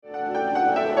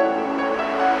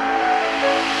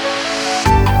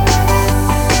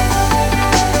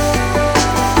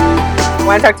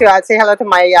want to talk to say hello to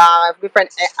my good friend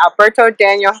Alberto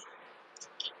Daniel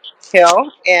Hill.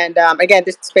 And again,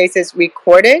 this space is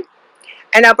recorded.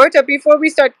 And Alberto, before we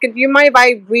start, could you mind if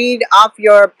I read off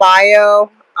your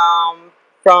bio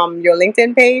from your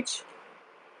LinkedIn page?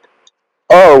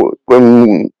 Oh,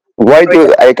 why Or is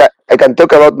do it- I can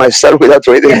talk about myself without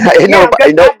reading? I know, Yeah, I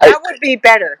good. know, That would be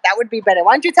better. That would be better.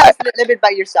 Why don't you tell us a little bit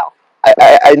about yourself?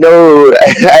 I know.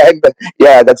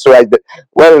 Yeah, that's right.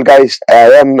 Well, guys,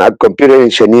 I am a computer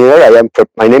engineer.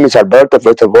 My name is Alberto.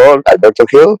 First of all, Alberto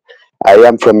Hill. I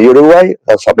am from Uruguay,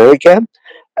 South America,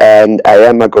 and I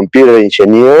am a computer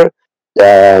engineer.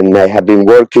 And I have been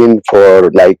working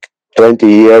for like 20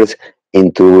 years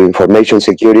into information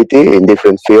security in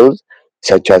different fields,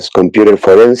 such as computer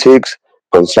forensics,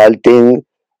 consulting.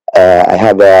 I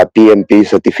have a PMP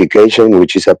certification,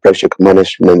 which is a project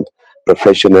management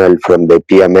professional from the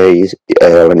PMA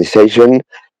organization,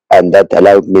 and that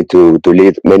allowed me to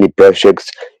lead many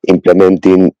projects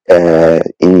implementing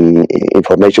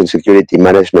information security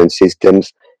management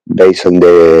systems based on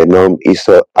the norm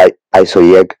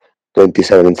ISO-IEC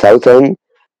 27000,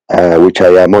 which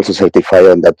I am also certified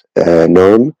on that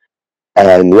norm.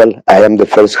 And well, I am the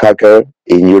first hacker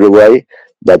in Uruguay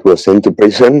that was sent to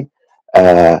prison,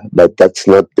 but that's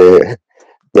not the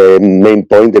main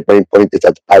point. The main point is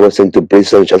that I was sent to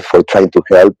prison just for trying to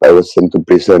help. I was sent to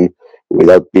prison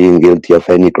without being guilty of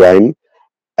any crime.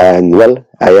 And well,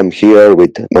 I am here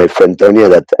with my friend Tonya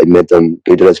that I met on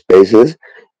Twitter Spaces.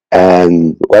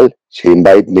 And well, she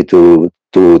invited me to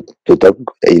talk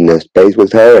in a space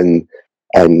with her, and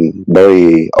I'm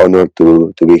very honored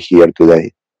to be here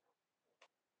today.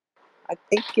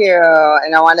 Thank you.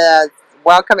 And I want to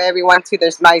welcome everyone to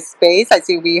this nice space. I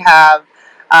see we have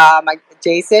my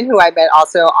Jason, who I met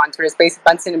also on Twitter Spaces,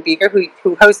 Bunsen and Beaker,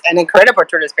 who hosts an incredible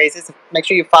Twitter Spaces. Make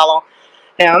sure you follow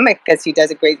him because he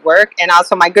does a great work. And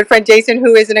also my good friend Jason,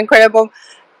 who is an incredible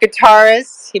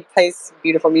guitarist. He plays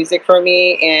beautiful music for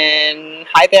me. And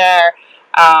hi there,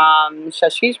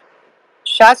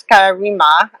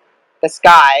 Shaskarima, the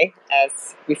sky,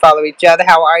 as we follow each other.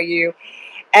 How are you?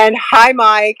 And hi,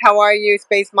 Mike. How are you,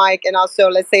 Space Mike? And also,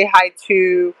 let's say hi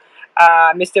to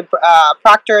Mr.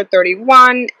 Proctor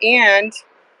 31 and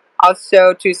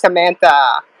also to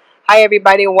Samantha. Hi,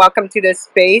 everybody, and welcome to this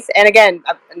space. And again,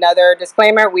 another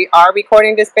disclaimer, we are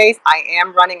recording this space. I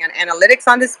am running an analytics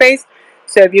on this space.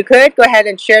 So if you could, go ahead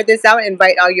and share this out,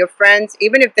 invite all your friends.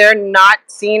 Even if they're not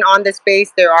seen on the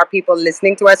space, there are people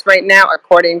listening to us right now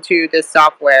according to this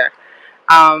software.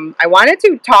 I wanted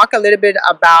to talk a little bit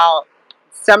about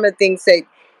some of the things that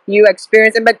you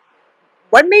experienced, but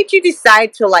what made you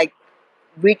decide to like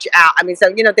reach out? I mean, so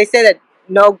they say that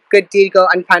no good deed go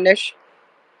unpunished.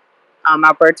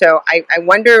 Alberto, I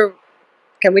wonder,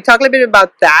 can we talk a little bit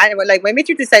about that? And like, what made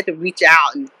you decide to reach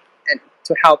out and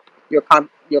to help your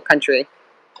country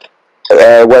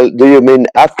Well, do you mean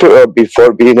after or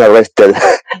before being arrested?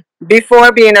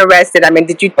 before being arrested? I mean,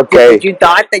 did Okay, you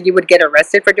thought that you would get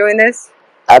arrested for doing this?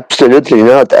 absolutely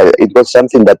not. It was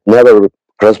something that never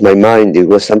crossed my mind. It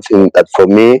was something that for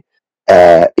me,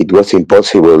 it was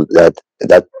impossible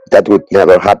that would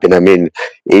never happen. I mean,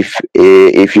 if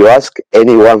you ask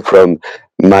anyone from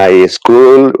my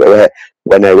school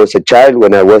when I was a child,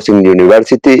 when I was in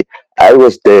university, I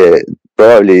was the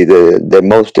probably the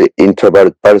most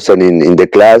introvert person in the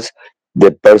class.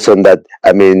 The person that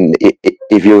I mean,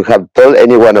 if you have told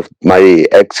any one of my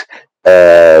ex.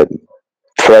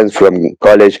 Friends from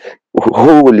college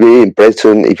who will be in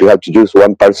prison if you have to choose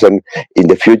one person in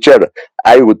the future,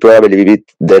 I would probably be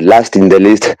the last in the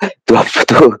list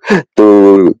to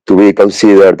to be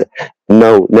considered.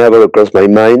 No, never crossed my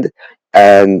mind.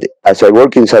 And as I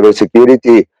work in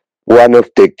cybersecurity, one of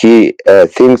the key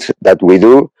things that we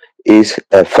do is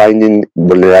finding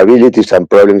vulnerabilities and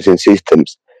problems in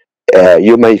systems.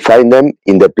 You may find them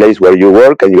in the place where you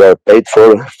work and you are paid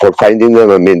for finding them.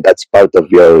 I mean, that's part of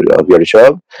your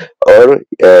job. Or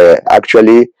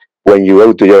actually, when you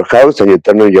go to your house and you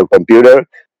turn on your computer,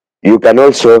 you can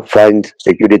also find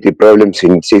security problems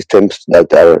in systems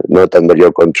that are not under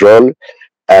your control.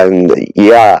 And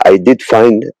yeah, I did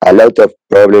find a lot of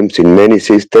problems in many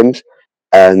systems,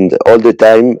 and all the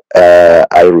time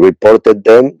I reported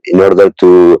them in order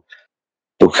to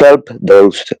help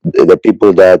those the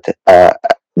people that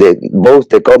both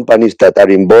the companies that are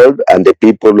involved and the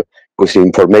people whose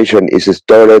information is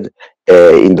stored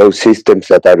in those systems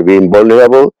that are being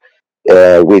vulnerable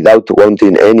without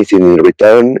wanting anything in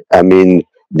return. I mean,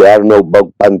 there are no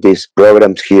bug bounties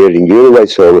programs here in Uruguay,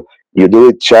 so you do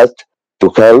it just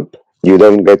to help. You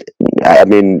don't get, I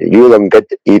mean, you don't get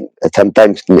it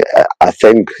sometimes a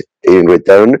thing in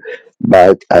return,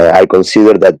 but I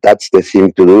consider that that's the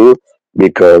thing to do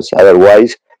because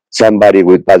otherwise somebody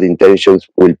with bad intentions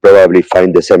will probably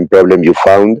find the same problem you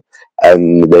found,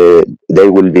 and they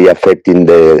will be affecting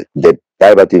the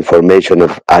private information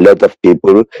of a lot of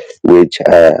people, which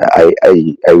I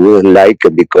wouldn't like,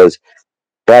 because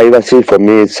privacy for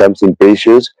me is something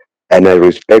precious, and I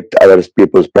respect other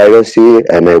people's privacy,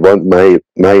 and I want my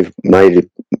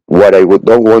what I would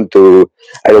don't want to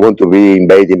I don't want to be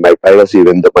invading my privacy,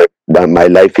 even though my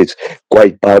life is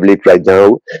quite public right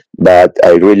now. But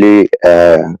I really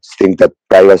think that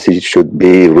privacy should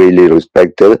be really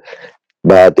respected.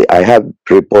 But I have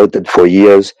reported for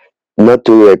years, not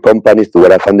to the companies to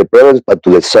where I found the problems, but to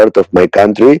the CERT of my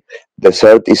country. The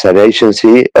CERT is an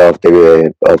agency of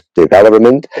the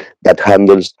government that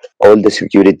handles all the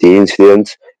security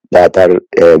incidents that are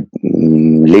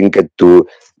linked to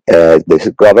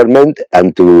the government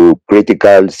and to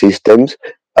critical systems,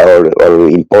 or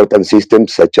important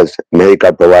systems such as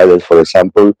medical providers, for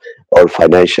example, or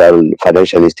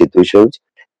financial institutions.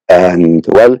 And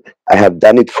well, I have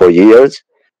done it for years,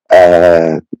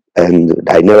 uh, and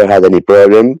I never had any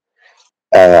problem,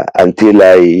 until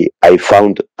I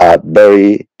found a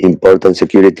very important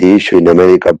security issue in a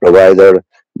medical provider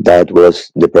that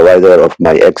was the provider of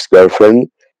my ex-girlfriend,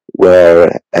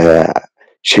 where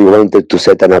she wanted to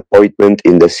set an appointment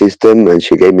in the system, and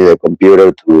she gave me the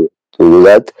computer to do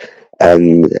that.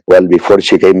 And well, before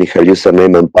she gave me her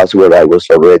username and password, I was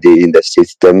already in the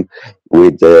system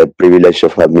with the privilege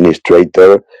of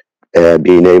administrator,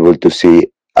 being able to see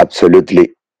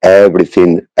absolutely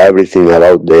everything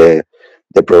about the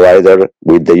provider,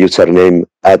 with the username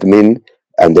admin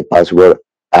and the password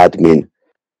admin,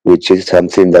 which is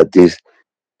something that is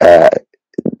uh,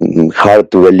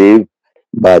 hard to believe,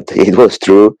 but it was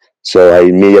true. So I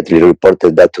immediately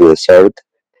reported that to the CERT,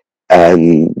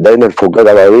 and then I forgot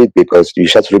about it, because you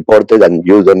just reported and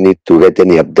you don't need to get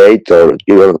any update, or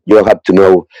you don't have to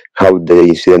know how the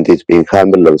incident is being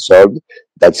handled or solved.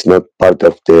 That's not part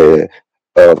of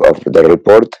of the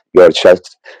report. You are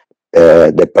just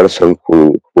the person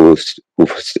who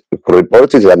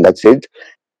reports it, and that's it.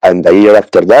 And a year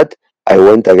after that, I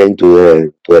went again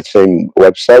to the same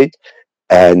website,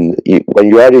 and when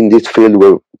you are in this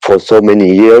field for so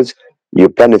many years, you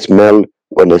can smell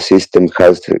when a system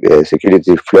has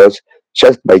security flaws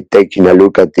just by taking a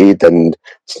look at it, and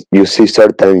you see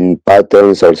certain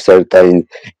patterns or certain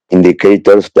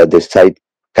indicators that the site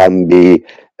can be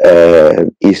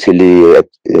easily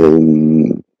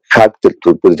hacked,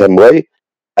 to put it that way.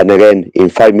 And again, in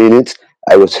 5 minutes,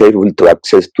 I was able to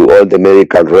access to all the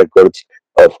medical records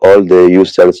of all the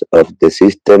users of the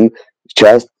system,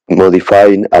 just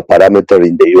modifying a parameter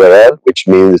in the URL, which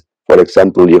means, for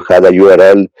example, you had a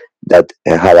URL that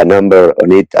had a number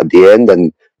on it at the end,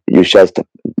 and you just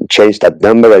change that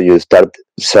number and you start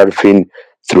surfing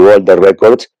through all the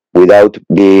records without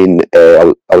being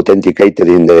authenticated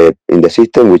in the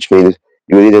system, which means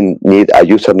you didn't need a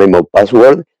username or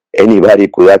password. Anybody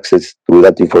could access to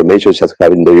that information just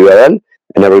having the URL,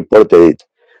 and I reported it.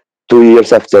 2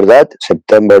 years after that,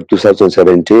 September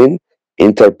 2017,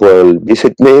 Interpol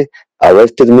visited me,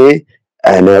 arrested me,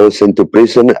 and I was sent to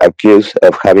prison accused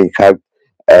of having hacked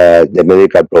the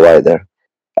medical provider.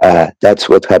 That's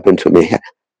what happened to me.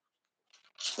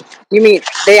 You mean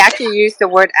they actually use the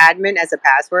word admin as a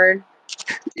password?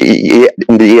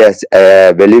 Yes,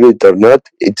 believe it or not,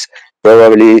 it's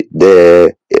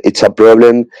a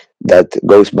problem that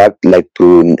goes back like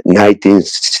to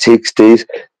 1960s,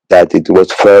 that it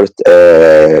was first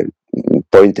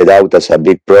pointed out as a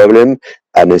big problem,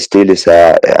 and it still is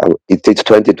it is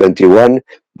 2021,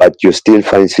 but you still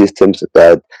find systems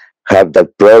that have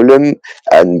that problem,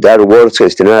 and there are worse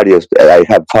scenarios. I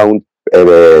have found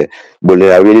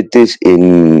vulnerabilities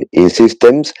in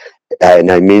systems,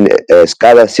 and I mean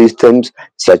SCADA systems,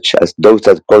 such as those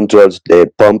that controls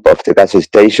the pump of the gas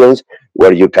stations,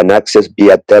 where you can access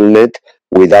via telnet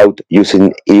without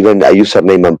using even a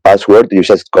username and password. You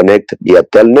just connect via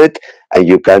telnet, and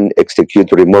you can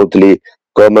execute remotely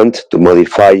commands to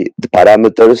modify the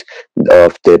parameters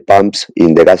of the pumps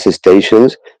in the gas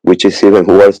stations, which is even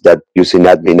worse than using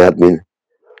admin.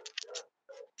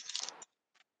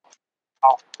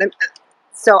 Oh,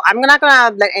 so I'm not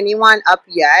gonna let anyone up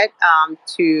yet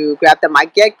to grab the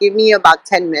mic yet. Give me about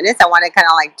 10 minutes. I want to kind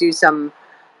of like do some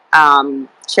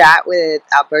chat with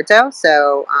Alberto.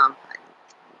 So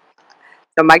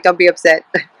Mike, don't be upset.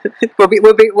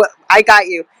 I got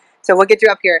you. So we'll get you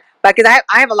up here. But because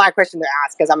I have a lot of questions to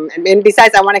ask. Because and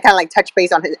besides, I want to kind of like touch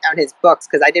base on his books,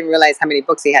 because I didn't realize how many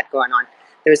books he had going on.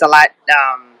 There's a lot,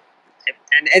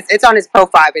 and it's on his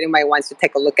profile if anybody wants to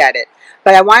take a look at it.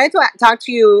 But I wanted to talk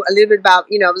to you a little bit about,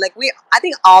 like I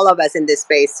think all of us in this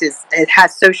space it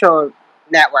has social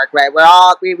network, right?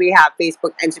 We have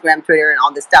Facebook, Instagram, Twitter, and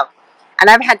all this stuff. And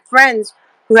I've had friends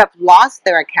who have lost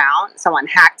their account. Someone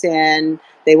hacked in.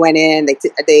 They went in.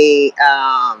 They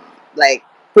like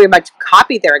pretty much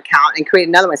copied their account and created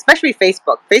another one. Especially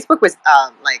Facebook. Facebook was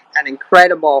like an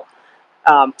incredible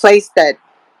place that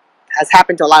has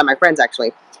happened to a lot of my friends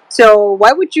actually. So,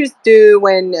 what would you do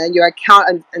when your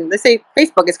account and let's say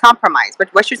Facebook is compromised?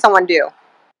 What should someone do?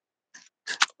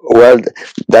 Well,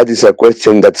 that is a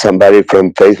question that somebody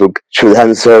from Facebook should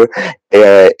answer.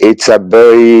 It's a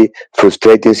very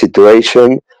frustrating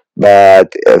situation,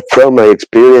 but from my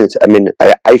experience, I mean,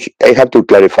 I have to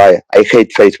clarify. I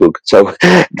hate Facebook, so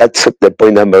that's the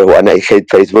point number one. I hate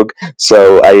Facebook,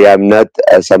 so I am not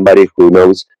somebody who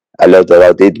knows a lot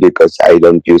about it because I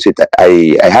don't use it.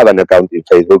 I have an account in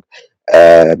Facebook,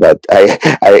 but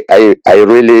I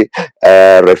really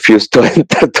refuse to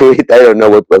enter to it. I don't know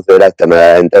what was the last time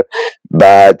I entered,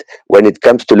 but when it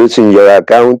comes to losing your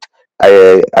account,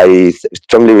 I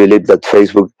strongly believe that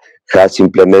Facebook has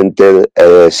implemented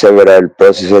several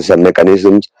processes and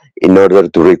mechanisms in order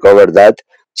to recover that,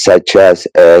 such as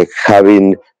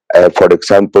having, for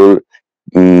example,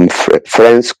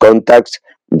 friends contacts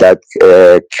that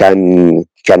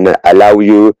can allow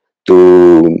you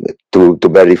to to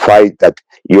verify that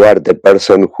you are the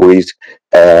person who is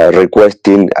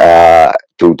requesting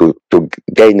to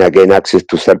gain again access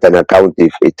to certain account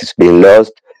if it's been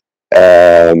lost.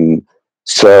 um,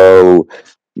 so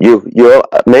you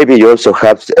maybe you also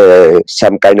have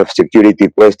some kind of security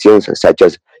questions such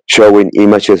as showing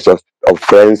images of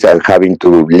friends and having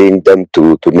to link them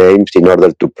to names in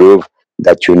order to prove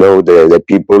that you know the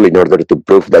people, in order to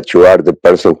prove that you are the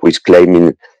person who is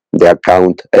claiming the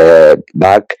account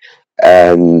back.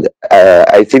 And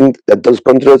I think that those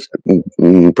controls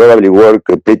probably work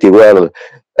pretty well.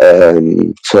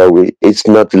 So it's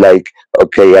not like,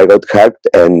 okay, I got hacked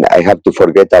and I have to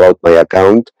forget about my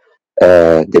account.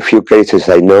 The few cases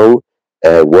I know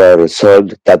were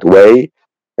solved that way.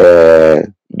 Uh,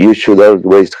 you should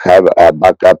always have a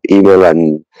backup email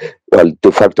and, well,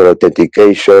 two-factor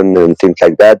authentication and things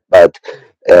like that. But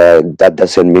that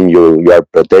doesn't mean you are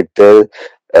protected.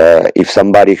 If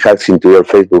somebody hacks into your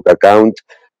Facebook account,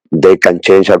 they can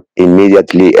change up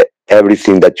immediately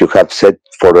everything that you have set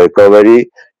for recovery.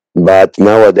 But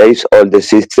nowadays, all the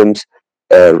systems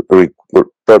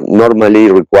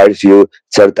normally requires you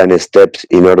certain steps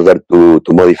in order to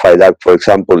modify that. For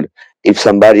example, if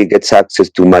somebody gets access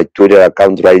to my Twitter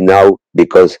account right now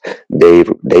because they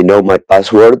know my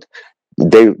password,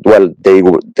 they will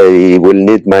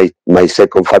need my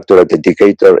second factor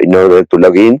authenticator in order to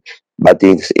log in. But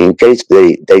in case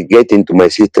they get into my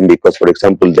system because, for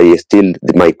example, they steal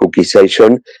my cookie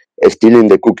session, stealing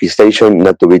the cookie session,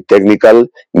 not to be technical,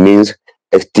 means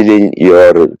stealing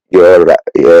your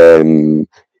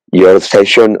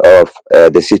session of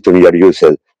the system you are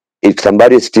using. If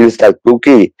somebody steals that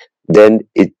cookie, then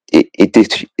it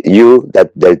is you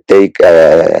that they take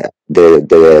the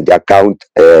account.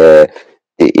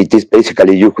 It is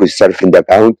basically you who is surfing the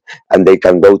account, and they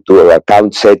can go to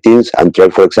account settings and try,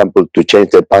 for example, to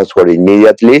change the password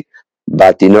immediately.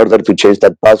 But in order to change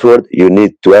that password, you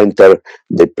need to enter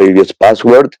the previous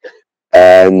password,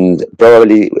 and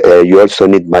probably you also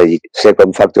need my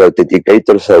second factor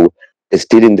authenticator. So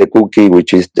stealing the cookie,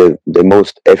 which is the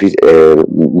most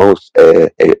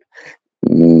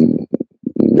mm,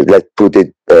 let's put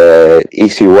it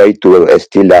easy way to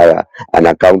steal an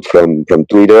account from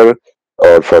Twitter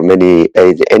or from any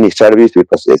service,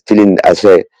 because stealing as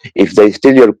a if they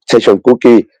steal your session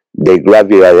cookie, they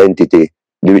grab your identity.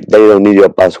 They don't need your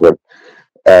password.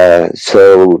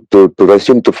 So to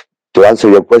resume to answer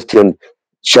your question,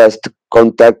 just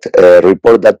report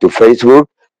that to Facebook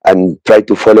and try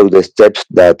to follow the steps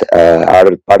that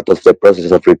are part of the process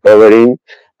of recovering,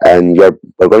 and you're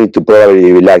going to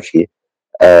probably be lucky.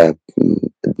 Uh,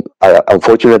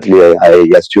 Unfortunately, I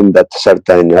assume that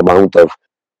certain amount of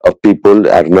people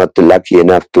are not lucky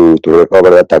enough to recover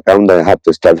that account. They have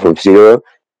to start from zero,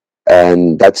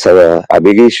 and that's a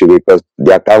big issue because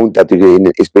the account that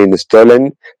is being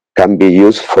stolen can be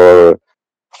used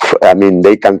I mean,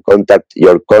 they can contact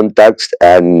your contacts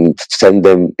and send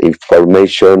them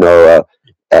information or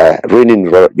ruining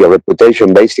your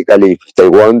reputation. Basically, if they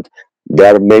want,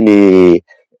 there are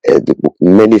uh,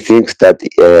 many things that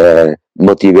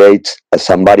motivate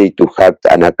somebody to hack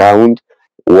an account.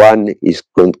 One is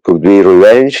could be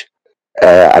revenge.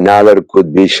 Another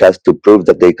could be just to prove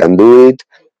that they can do it.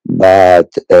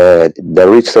 But the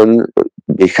reason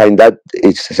behind that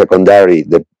is secondary.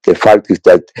 The fact is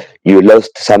that you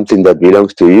lost something that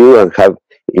belongs to you and have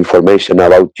information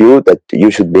about you that you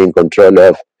should be in control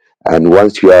of. And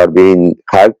once you are being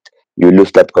hacked, you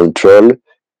lose that control,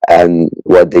 and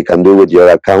what they can do with your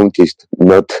account is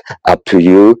not up to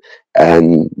you,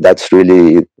 and that's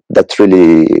really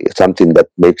something that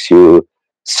makes you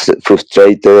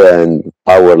frustrated and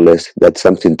powerless. That's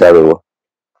something terrible.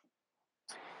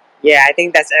 Yeah, I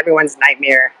think that's everyone's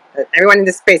nightmare. Everyone in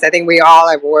this space, I think we all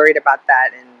are worried about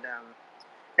that. And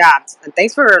yeah, and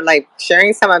thanks for like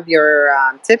sharing some of your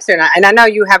tips here. And I know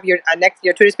you have your next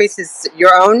your Twitter Space is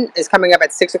your own is coming up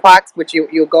at 6 o'clock, which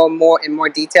you'll go more in more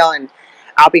detail, and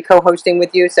I'll be co-hosting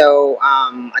with you. So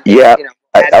I think Yeah,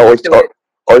 add I more to also it.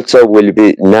 also will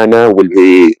be Nana will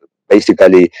be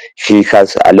basically she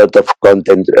has a lot of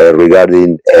content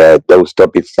regarding those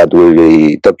topics that we'll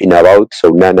be talking about. So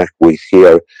Nana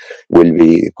will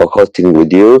be co-hosting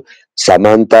with you.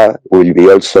 Samantha will be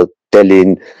also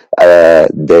telling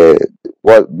the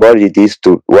what it is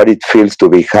to what it feels to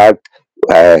be hacked,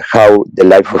 how the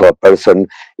life of a person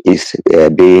is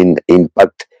being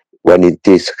impacted when it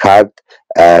is hacked,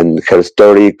 and her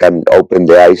story can open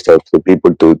the eyes of the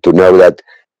people to know that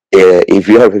if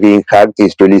you are being hacked,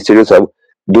 it's really serious. So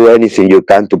do anything you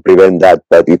can to prevent that.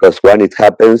 But because when it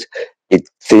happens,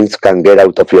 things can get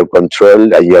out of your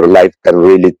control, and your life can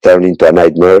really turn into a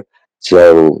nightmare.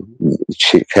 So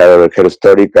her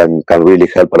story can really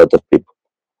help a lot of people.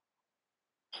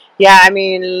 Yeah, I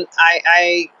mean,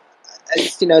 I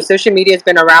as social media has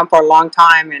been around for a long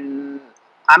time, and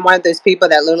I'm one of those people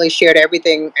that literally shared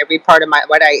everything, every part of my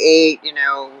what I ate,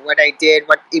 what I did,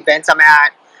 what events I'm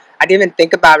at. I didn't even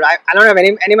think about it. I don't know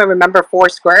if anyone remember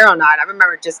Foursquare or not. I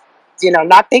remember just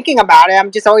not thinking about it.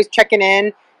 I'm just always checking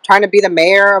in, trying to be the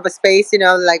mayor of a space,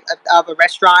 like of a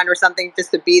restaurant or something,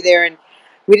 just to be there. And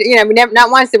we never, not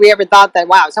once did we ever thought that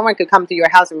wow, someone could come to your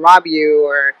house and rob you,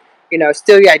 or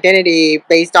steal your identity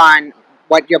based on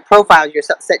what your profile you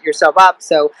set yourself up.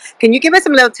 So can you give us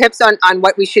some little tips on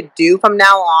what we should do from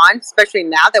now on, especially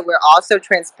now that we're all so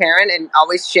transparent and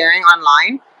always sharing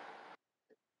online?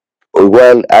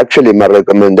 Well, actually, my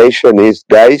recommendation is,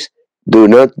 guys, do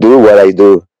not do what I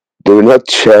do. Do not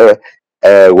share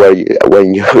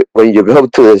when you when you go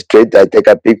to the street. I take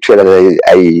a picture and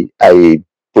I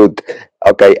put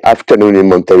okay afternoon in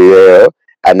Montevideo,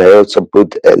 and I also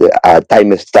put a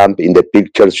timestamp in the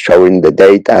picture showing the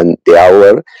date and the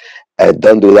hour.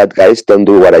 Don't do that, guys. Don't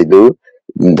do what I do.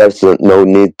 There's no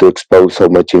need to expose so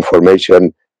much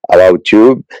information about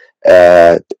you.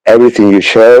 Everything you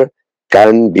share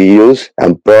can be used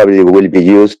and probably will be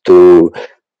used to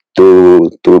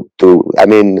I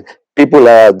mean, people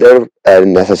are there,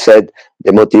 and as I said,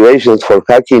 the motivations for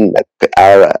hacking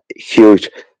are huge,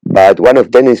 but one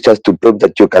of them is just to prove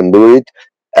that you can do it.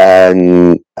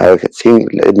 And I think,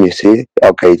 let me see,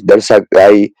 okay, there's a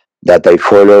guy that I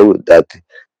follow that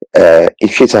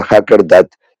he's a hacker that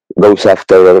goes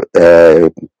after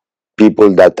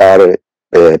people that are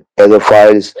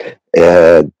pedophiles.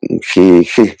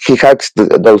 He hacks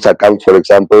those accounts, for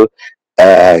example.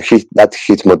 That's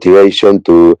his motivation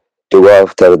to go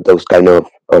after those kind of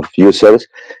users.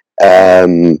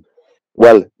 Um,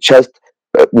 well, just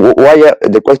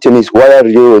the question is, why are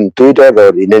you on Twitter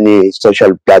or in any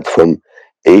social platform?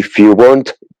 If you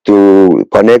want to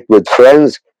connect with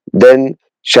friends, then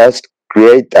just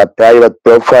create a private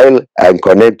profile and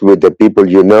connect with the people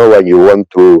you know and you want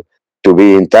to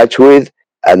be in touch with,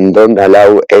 and don't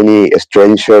allow any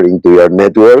stranger into your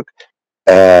network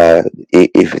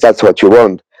if that's what you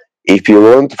want. If you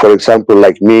want, for example,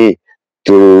 like me,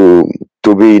 to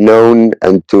be known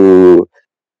and to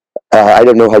I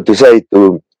don't know how to say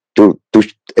to to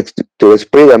to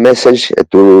spread a message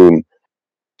to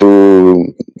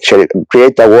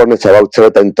create awareness about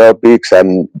certain topics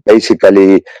and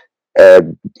basically uh,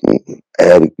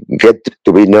 uh, get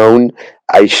to be known.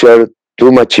 I share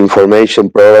too much information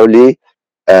probably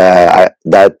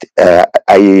that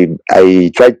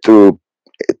I try to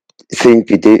think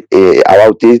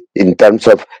about it in terms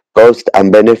of cost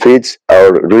and benefits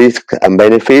or risk and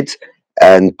benefits,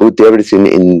 and put everything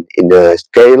in a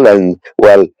scale. And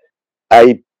well,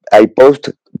 I I post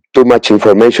too much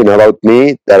information about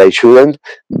me that I shouldn't,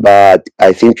 but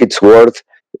I think it's worth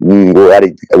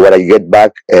what I get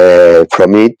back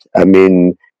from it. I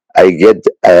mean, I get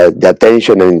the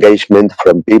attention and engagement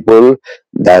from people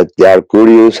that they are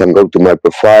curious and go to my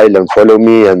profile and follow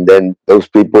me, and then those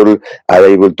people are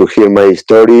able to hear my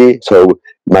story. So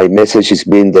my message is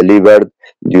being delivered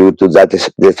due to that.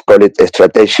 Let's call it a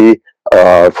strategy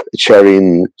of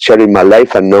sharing my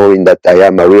life and knowing that I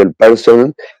am a real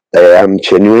person, that I am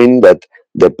genuine, that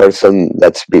the person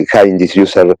that's behind this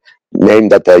user name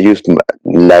that I used,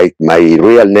 like my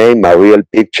real name, my real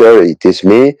picture, it is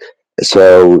me.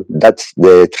 So that's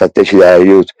the strategy that I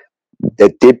use. the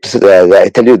tips that I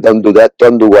tell you, don't do that.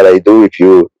 Don't do what I do if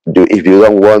you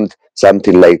don't want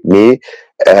something like me.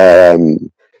 Um,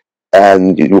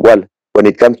 well, when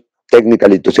it comes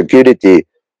technically to security,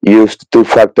 use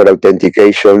two-factor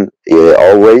authentication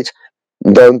always.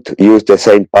 Don't use the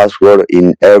same password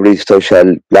in every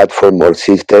social platform or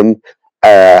system.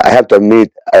 I have to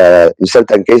admit, in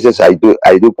certain cases, I do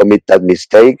commit that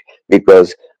mistake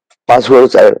because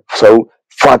passwords are so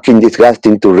fucking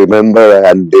disgusting to remember,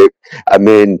 and I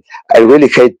mean, I really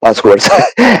hate passwords,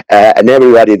 and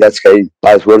everybody does hate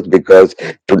passwords because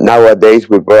nowadays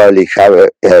we probably have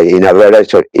in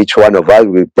average, each one of us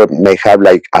may have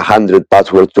like 100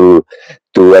 passwords to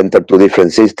enter to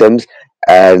different systems,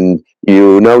 and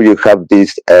you have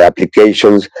these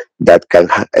applications that can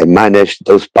manage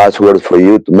those passwords for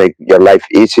you to make your life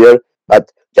easier,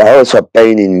 but they're also a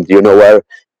pain in where,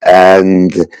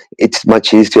 and it's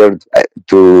much easier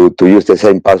to use the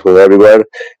same password everywhere.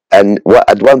 And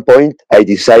at one point, I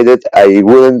decided I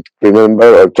wouldn't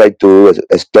remember or try to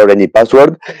store any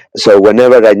password. So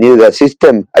whenever I needed a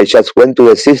system, I just went to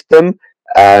the system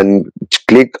and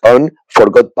click on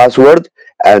forgot password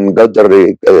and got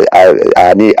an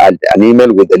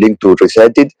email with the link to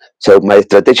reset it. So my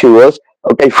strategy was,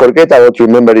 okay, forget about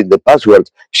remembering the password.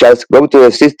 Just go to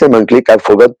the system and click I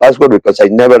forgot password because I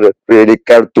never really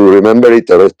cared to remember it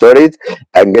or restore it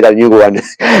and get a new one.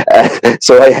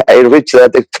 So I reached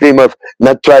that extreme of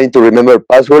not trying to remember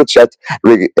passwords, just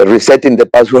resetting the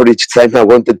password each time I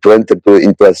wanted to enter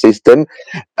into a system.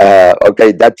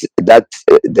 Okay, that's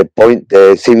the point.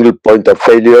 The single point of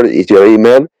failure is your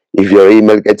email. If your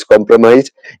email gets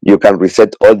compromised, you can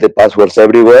reset all the passwords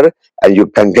everywhere, and you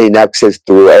can gain access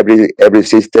to every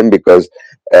system because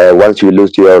once you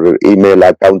lose your email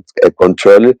account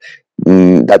control,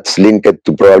 that's linked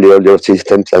to probably all your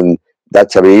systems, and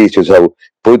that's a big issue. So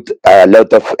put a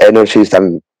lot of energies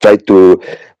and try to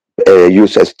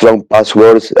use strong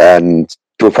passwords and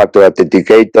two-factor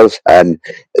authenticators and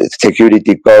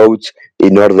security codes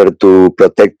in order to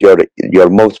protect your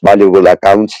most valuable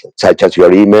accounts, such as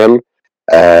your email,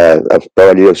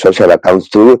 probably your social accounts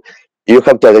too. You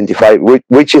have to identify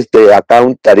which is the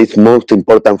account that is most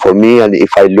important for me, and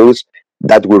if I lose,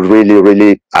 that will really,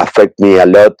 really affect me a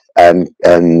lot and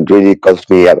really cause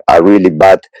me a really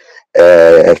bad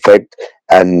effect.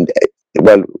 And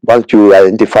well, once you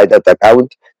identify that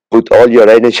account, put all your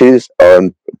energies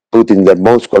on putting the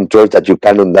most controls that you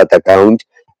can on that account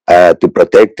to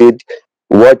protect it.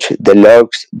 Watch the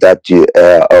logs that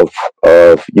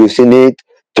of using it.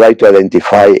 Try to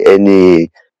identify any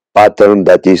pattern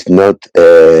that is not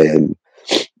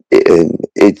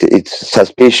it's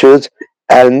suspicious,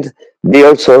 and be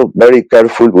also very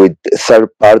careful with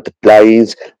third-party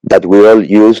plugins that we all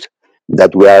use,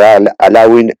 that we are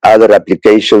allowing other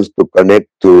applications to connect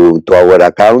to our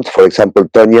accounts. For example,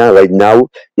 Tonya right now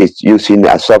is using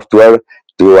a software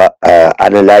to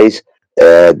analyze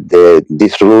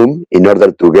this room in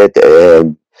order to get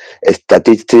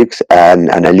statistics and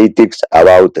analytics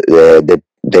about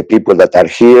the people that are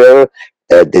here,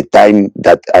 the time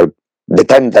that are the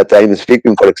time that I'm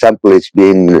speaking, for example, is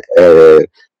being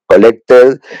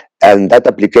collected, and that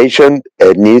application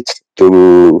needs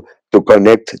to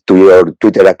connect to your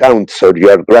Twitter account. So you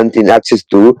are granting access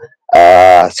to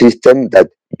a system that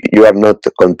you are not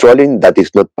controlling, that is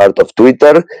not part of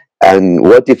Twitter. And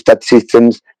what if that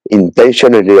system,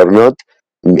 intentionally or not,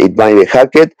 it might be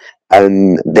hacked,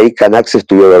 and they can access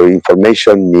to your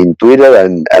information in Twitter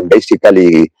and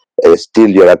basically steal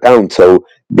your account. So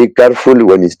be careful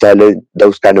when installing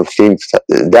those kind of things.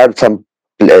 There are some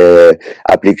uh,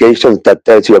 applications that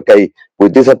tells you, okay,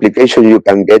 with this application you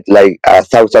can get like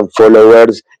 1,000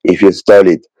 followers if you install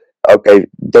it. Okay,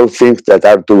 those things that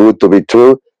are too good to be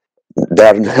true, they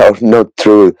are not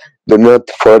true. Do not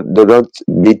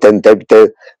be tempted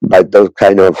by those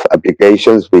kind of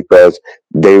applications because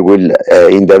they will,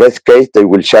 in the best case, they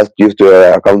will just use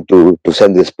your account to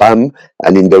send the spam,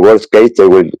 and in the worst case, they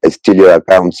will steal your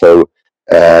account. So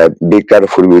be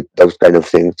careful with those kind of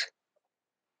things.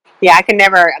 Yeah, I can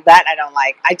never. That I don't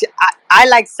like. I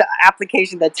like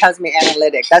application that tells me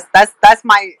analytics. That's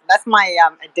my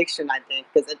addiction. I think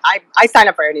because I sign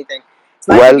up for anything. As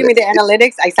long as you Well, give me the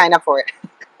analytics, I sign up for it.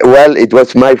 well, it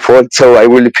was my fault, so I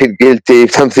will feel guilty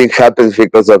if something happens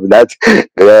because of that.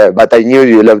 But I knew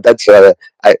you loved that. So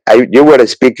you were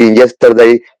speaking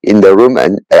yesterday in the room,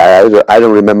 and I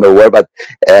don't remember where, but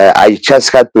I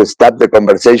just had to stop the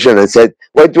conversation and said,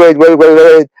 "Wait, wait, wait, wait,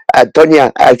 wait,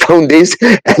 Tonya, I found this,"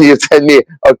 and you said me,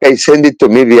 "Okay, send it to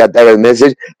me via direct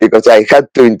message," because I had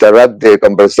to interrupt the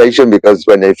conversation because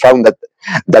when I found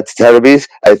that service,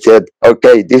 I said,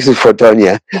 "Okay, this is for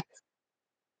Tonya."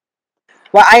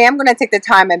 Well, I am going to take the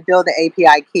time and build the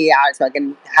API key out so I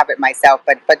can have it myself.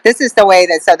 But this is the way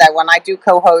that so that when I do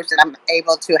co-host and I'm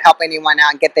able to help anyone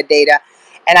out and get the data.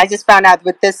 And I just found out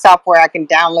with this software I can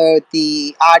download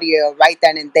the audio right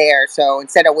then and there. So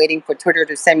instead of waiting for Twitter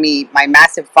to send me my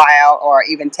massive file or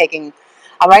even taking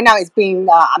right now it's being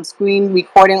I'm screen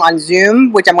recording on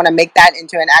Zoom, which I'm going to make that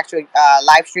into an actual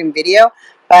live stream video.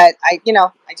 But I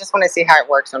just want to see how it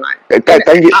works online.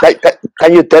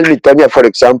 Can you tell me, Tanya, for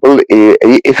example,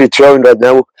 if it's showing right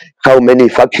now, how many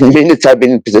fucking minutes I've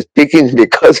been speaking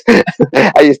because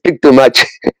I speak too much.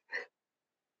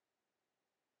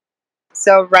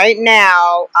 So right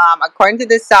now, according to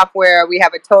this software, we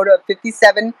have a total of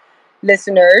 57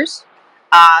 listeners.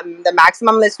 The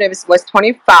maximum listeners was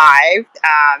 25,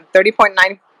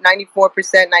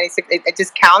 30.94%, 96. It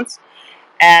just counts.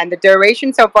 And the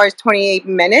duration so far is 28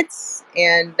 minutes.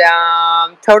 And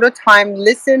total time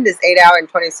listened is 8 hours and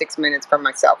 26 minutes for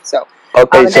myself. So,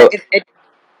 Okay, and then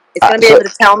it's going to be so able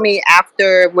to tell me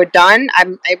after we're done.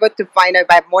 I'm able to find out if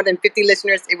I have more than 50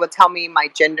 listeners, it will tell me my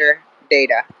gender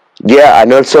data. yeah,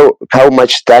 and also how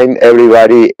much time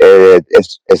everybody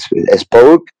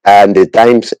spoke and the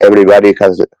times everybody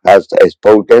has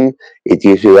spoken. It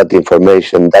gives you that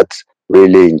information. That's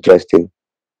really interesting.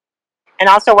 And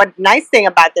also, what nice thing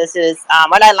about this is,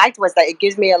 what I liked was that it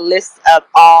gives me a list of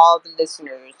all the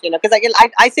listeners. Because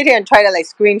I sit here and try to like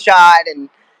screenshot and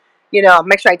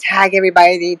make sure I tag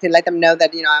everybody to let them know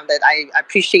that that I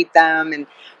appreciate them.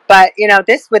 But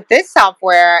this with this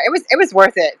software, it was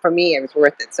worth it for me. It was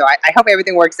worth it. So I hope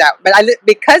everything works out. But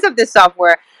because of this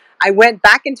software, I went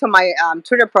back into my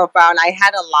Twitter profile and I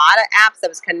had a lot of apps that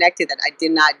was connected that I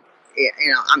did not.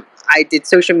 I did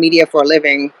social media for a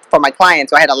living for my clients,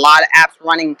 so I had a lot of apps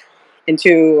running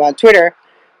into Twitter,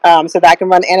 so that I can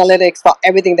run analytics for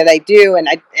everything that I do, and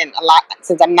a lot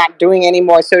since I'm not doing any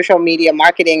more social media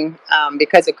marketing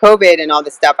because of COVID and all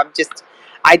this stuff.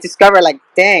 I discovered like,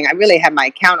 dang, I really have my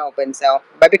account open. So,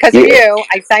 but because of Yeah, you,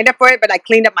 I signed up for it, but I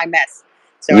cleaned up my mess.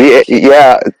 So I yeah, appreciate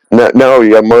yeah. No, no,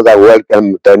 you're more than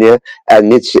welcome, Tanya.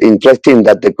 And it's interesting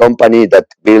that the company that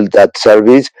built that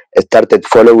service started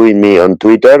following me on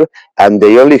Twitter, and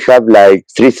they only have like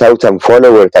 3,000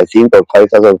 followers, I think, or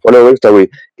 5,000 followers. So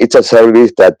it's a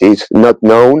service that is not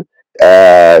known,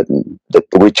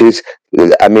 which is,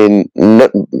 I mean,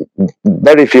 not,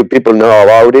 very few people know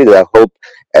about it. I hope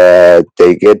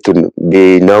they get to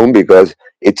be known because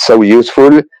it's so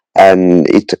useful, and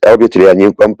it's obviously a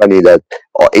new company that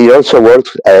it also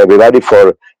works everybody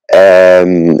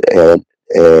um, uh,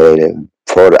 uh,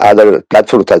 for other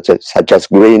platforms such as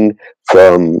Green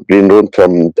Room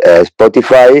from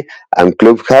Spotify and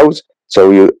Clubhouse.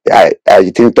 So I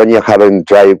think Tonya haven't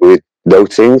tried with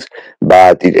those things,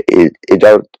 but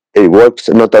it works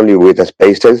not only with the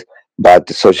spaces but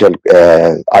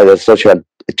other social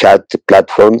chat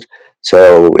platforms.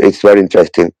 So it's very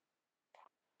interesting.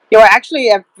 actually,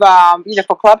 if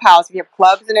for Clubhouse, if you have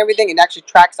clubs and everything, it actually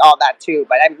tracks all that too.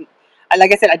 But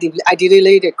like I said, I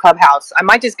deleted Clubhouse. I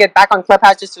might just get back on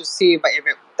Clubhouse just to see if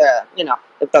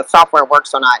the software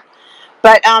works or not.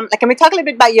 But can we talk a little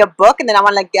bit about your book, and then I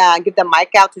want to give the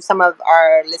mic out to some of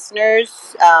our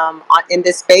listeners in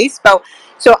this space.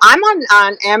 So I'm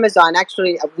on Amazon.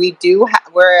 Actually,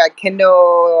 we're a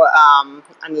Kindle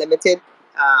Unlimited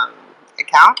um,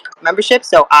 account membership.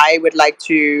 So I would like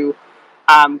to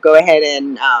go ahead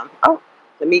and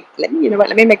let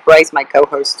me make Bryce my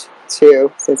co-host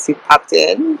too, since he popped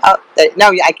in.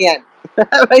 No, I can't.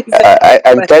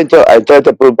 I'm trying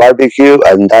to put barbecue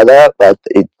and dada, but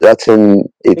it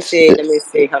doesn't. Let me see. Let me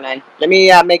see. Hold on. Let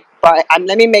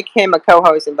me make him a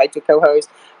co-host. Invite to co-host.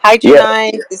 Hi, Yeah,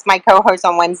 Junai. This is my co-host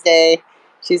on Wednesday.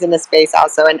 She's in the space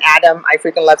also, and Adam. I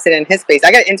freaking love sitting in his space.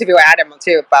 I got to interview Adam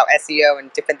too about SEO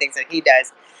and different things that he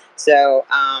does. So,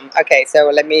 okay.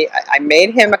 So I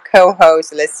made him a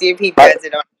co-host. Let's see if he bar- does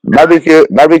it or not.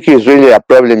 barbecue is really a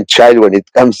problem child when it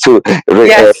comes to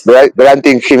Yes.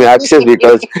 granting him access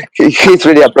because he's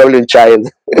really a problem child.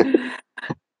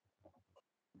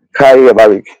 Hi,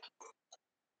 barbecue.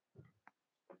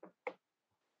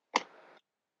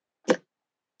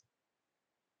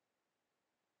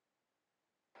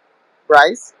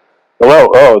 Bryce. Hello.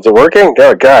 Oh, is it working?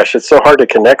 Oh gosh, it's so hard to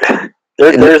connect.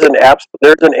 There's an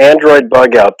Android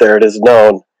bug out there. It is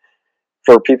known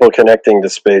for people connecting to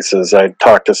spaces. I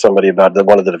talked to somebody about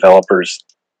one of the developers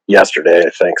yesterday, I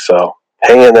think. So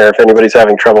hang in there. If anybody's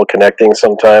having trouble connecting,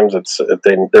 sometimes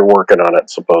they're working on it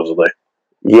supposedly.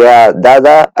 Yeah,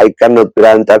 dada. I cannot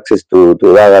grant access to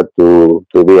dada to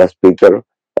be a speaker.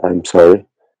 I'm sorry.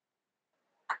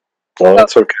 No, So,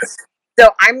 that's okay. So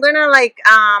I'm gonna I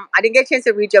didn't get a chance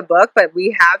to read your book, but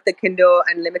we have the Kindle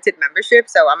Unlimited membership.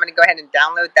 So I'm gonna go ahead and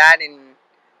download that, and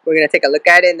we're gonna take a look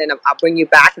at it, and then I'll bring you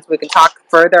back so we can talk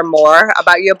further more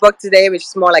about your book today, which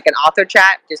is more like an author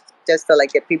chat, just to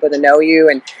like get people to know you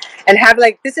and have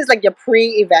like this is like your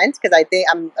pre-event because I think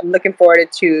I'm looking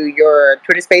forward to your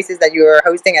Twitter Spaces that you're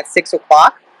hosting at 6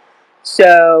 o'clock.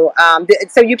 So,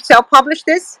 so you self-published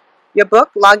this, your book,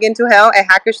 Log Into Hell: A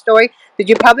Hacker Story. Did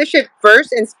you publish it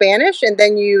first in Spanish and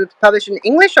then you publish it in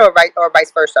English, or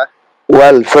vice versa?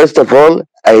 Well, first of all,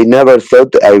 I never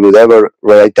thought I would ever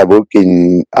write a book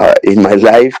in my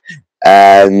life.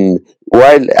 And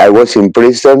while I was in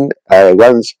prison,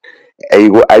 once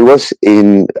I was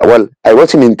in I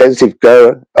was in intensive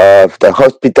care of the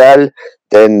hospital.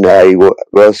 Then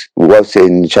was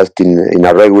in just in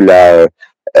a regular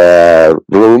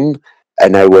room,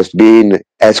 and I was being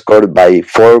escorted by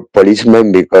four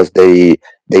policemen because they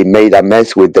made a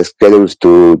mess with the schedules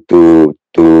to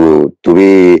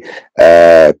be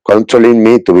controlling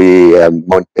me to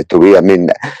be. I mean,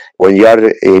 when you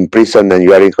are in prison and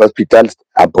you are in hospitals,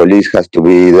 a police has to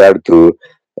be there to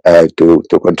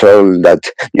control that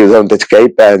you don't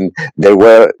escape. And they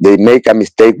make a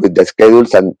mistake with the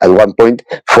schedules, and at one point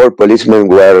four policemen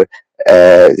were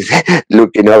uh,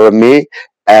 looking over me,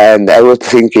 and I was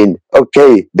thinking,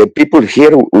 okay, the people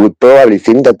here would probably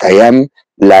think that I am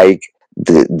like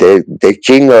the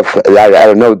king of, I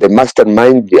don't know, the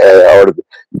mastermind, or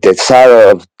the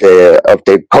czar of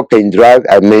the cocaine drug.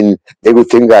 I mean, they would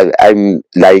think that I'm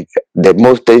like the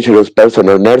most dangerous person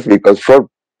on earth because four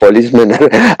policemen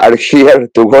are here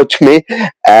to watch me.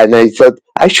 And I thought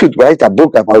I should write a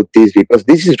book about this because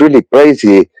this is really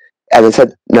crazy. And I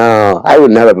said, no, I will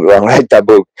never write a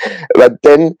book. But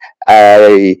then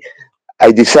I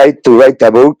I decided to write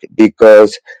a book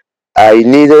because I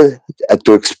needed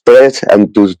to express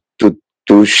and to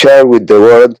share with the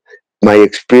world my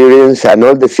experience and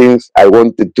all the things I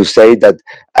wanted to say that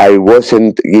I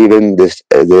wasn't given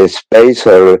the space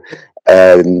or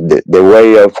the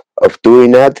way of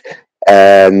doing it.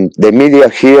 And the media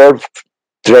here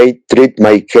treat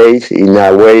my case in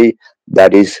a way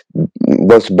that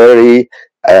was very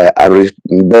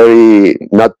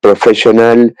not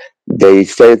professional. They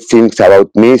said things about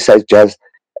me such as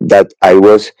that I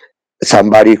was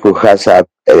somebody who has a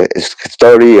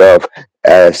story of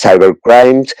cyber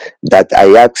crimes, that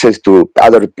I access to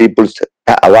other people's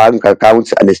bank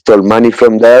accounts and stole money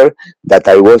from there, that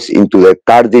I was into the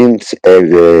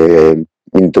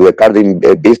carding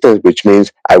business, which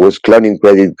means I was cloning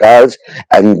credit cards,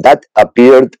 and that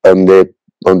appeared on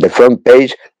the front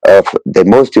page of the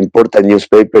most important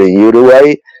newspaper in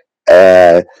Uruguay.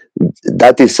 Uh,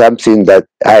 that is something that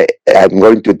I am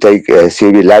going to take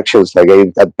civil actions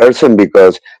against that person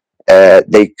because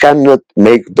they cannot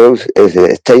make those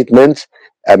statements.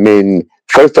 I mean,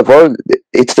 first of all,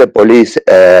 it's the police.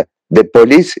 The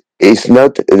police is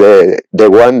not the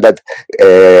one that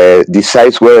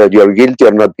decides whether you're guilty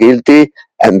or not guilty,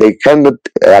 and they cannot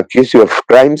accuse you of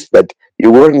crimes that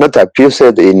you were not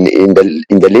accused in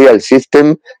the legal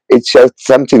system. It's just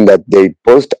something that they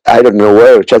post, I don't know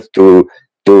where, just to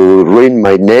ruin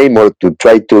my name or to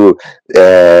try to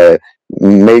uh,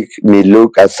 make me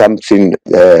look as something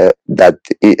that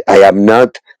I am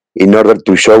not, in order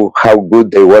to show how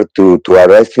good they were to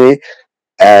arrest me.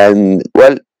 And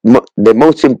well, the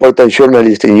most important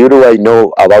journalists in Uruguay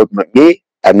know about me.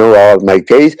 I know about my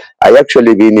case. I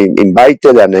actually been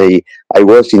invited, and I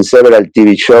was in several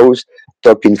TV shows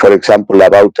talking, for example,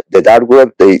 about the dark web.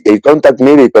 They contact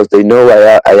me because they know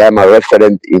I am a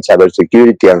referent in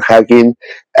cybersecurity and hacking,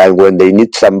 and when they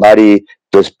need somebody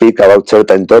to speak about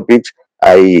certain topics,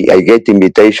 I get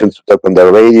invitations to talk on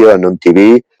the radio and on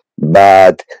TV.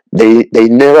 But they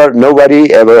never,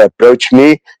 nobody ever approached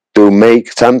me to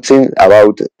make something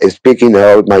about speaking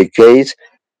about my case,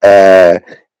 uh,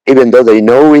 even though they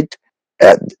know it.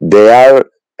 They are.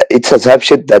 It's a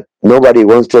subject that nobody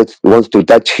wants to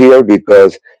touch here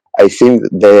because I think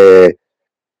the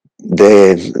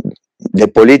the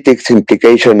politics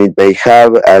implication it may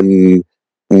have, and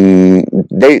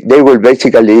they will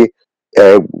basically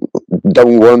uh, they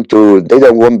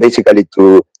don't want basically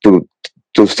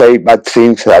to say bad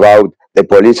things about the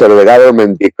police or the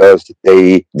government because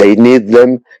they need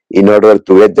them in order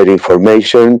to get their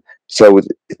information. So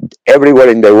everywhere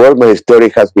in the world my story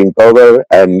has been covered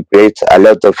and creates a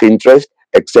lot of interest,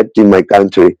 except in my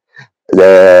country.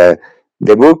 The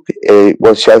the book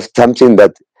was just something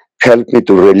that helped me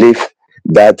to relieve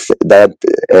that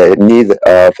need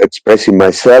of expressing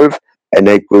myself, and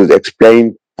I could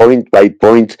explain point by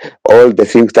point all the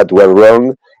things that were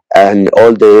wrong and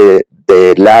all the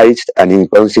lies and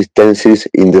inconsistencies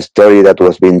in the story that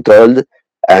was being told,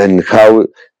 and how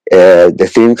the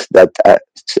things that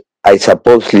I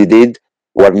supposedly did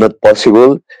were not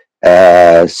possible.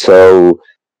 So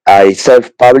I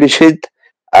self-published it.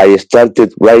 I started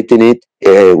writing it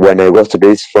when I was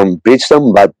released from prison,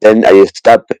 but then I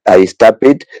stopped. I stopped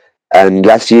it, and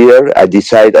last year I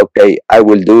decided, okay, I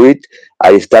will do it.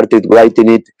 I started writing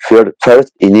it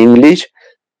first in English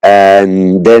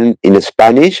and then in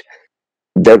Spanish.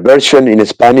 The version in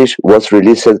Spanish was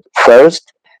released first,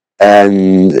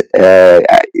 and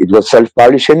it was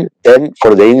self-publishing. Then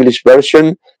for the English version,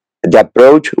 the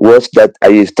approach was that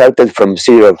I started from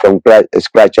zero, from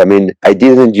scratch. I mean, I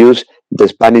didn't use the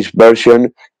Spanish version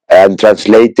and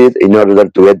translate it in order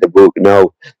to get the book. No,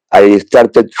 I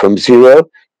started from zero,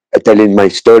 telling my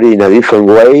story in a different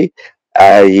way.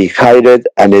 I hired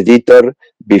an editor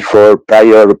before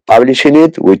prior publishing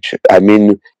it, which I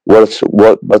mean what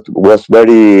was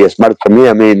very smart for me.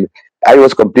 I mean, I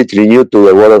was completely new to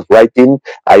the world of writing.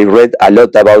 I read a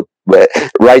lot about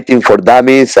writing for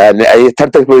dummies, and I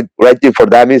started with writing for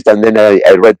dummies, and then I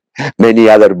read many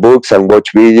other books and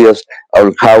watched videos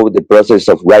on how the process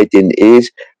of writing is.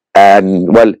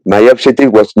 And well, my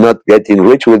objective was not getting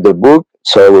rich with the book,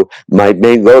 so my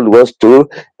main goal was to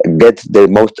get the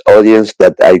most audience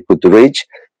that I could reach.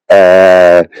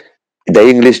 Uh, the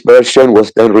English version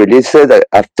was then released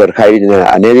after hiring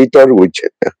an editor, which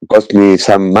cost me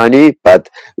some money, but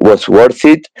was worth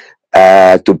it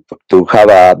to have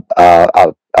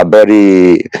a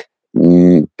very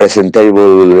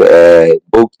presentable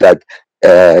book that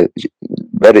uh,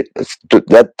 very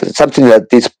that something that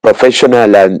is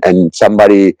professional, and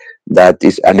somebody that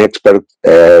is an expert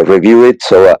review it.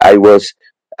 So I was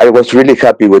really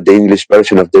happy with the English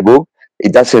version of the book.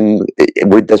 It doesn't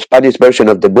with the Spanish version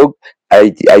of the book. I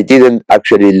didn't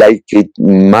actually like it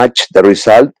much, the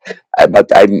result, but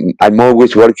I'm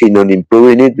always working on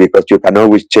improving it, because you can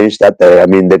always change that. I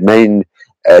mean, the main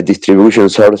distribution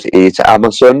source is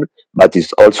Amazon, but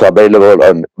it's also available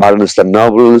on Barnes and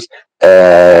Nobles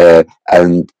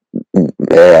and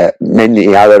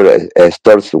many other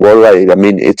stores worldwide. I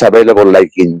mean, it's available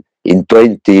like in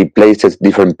 20 places,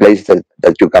 different places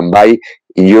that you can buy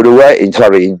in Uruguay, in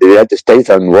the United States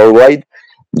and worldwide.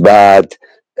 But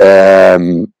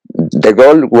the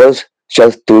goal was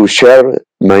just to share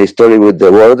my story with the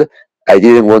world. I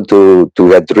didn't want to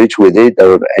get rich with it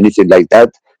or anything like that.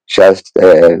 Just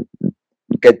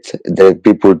get the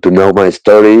people to know my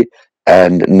story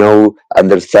and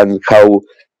understand how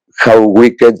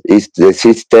wicked is the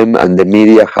system and the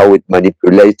media, how it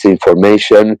manipulates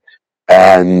information.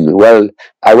 And well,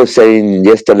 I was saying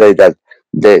yesterday that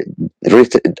the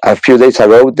a few days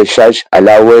ago the judge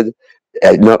allowed,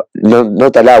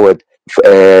 not allowed,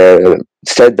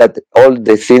 said that all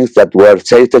the things that were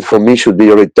cited for me should be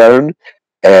returned,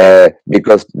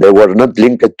 because they were not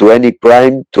linked to any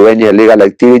crime, to any illegal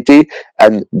activity,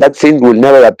 and that thing will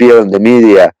never appear on the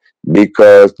media,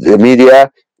 because the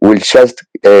media will just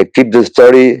keep the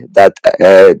story that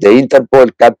the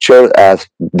Interpol captured as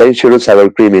dangerous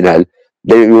cyber criminal.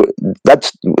 They will,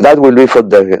 that will be for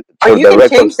the Oh, you the can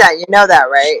record. change that. You know that,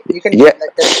 right? You can. Yeah,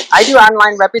 I do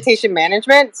online reputation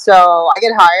management, so I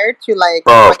get hired to like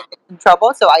Oh. when I get in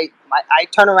trouble. So I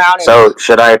turn around and So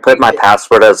should I put my change it.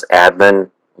 password as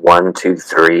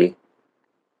admin123?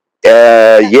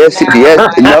 yes, No,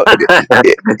 yes, no,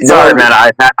 Sorry, no, man.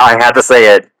 I had to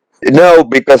say it. no,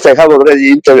 because I have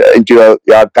already entered into your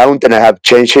account and I have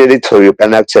changed it, so you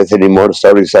can access anymore.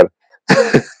 Sorry, sir.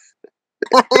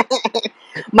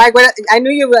 Mike, I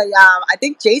knew you were. I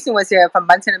think Jason was here from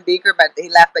Bunsen and Beaker, but he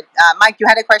left. But Mike, you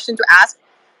had a question to ask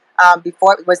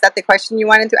before. Was that the question you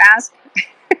wanted to ask?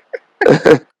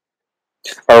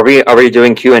 Are we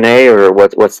doing Q&A, or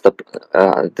what's the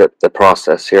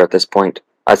process here at this point?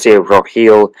 I see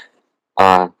Raheel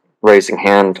raising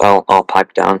hand. I'll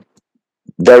pipe down.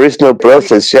 There is no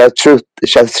process.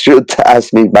 Just shoot,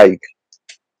 ask me, Mike.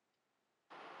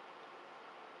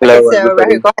 Hello, Okay, so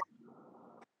everybody. Rahul, go ahead.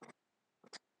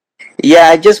 Yeah,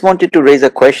 I just wanted to raise a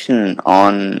question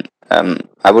on.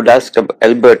 I would ask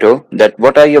Alberto that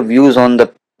what are your views on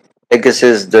the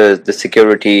Pegasus, the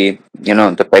security,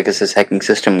 the Pegasus hacking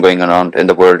system going around in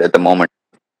the world at the moment?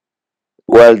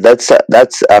 Well, that's a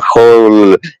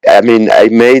whole. I mean, I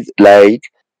made like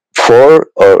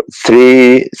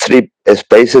three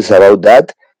spaces about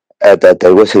that that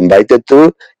I was invited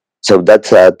to. So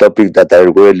that's a topic that I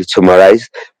will summarize.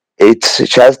 It's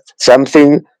just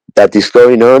something that is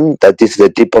going on, that is the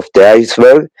tip of the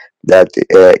iceberg, that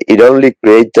it only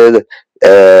created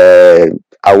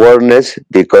awareness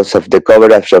because of the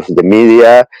coverage of the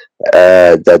media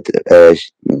that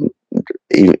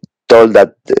told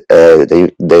that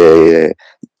the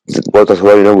what was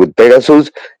going on with Pegasus.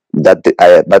 But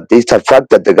it's a fact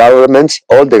that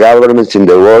all the governments in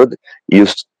the world,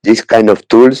 use this kind of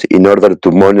tools in order to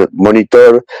monitor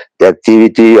the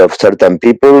activity of certain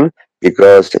people,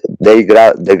 because they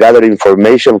gather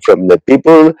information from the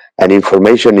people, and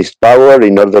information is power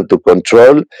in order to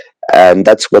control, and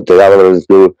that's what the governments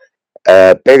do.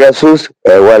 Pegasus,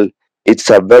 well, it's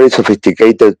a very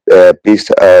sophisticated piece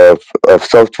of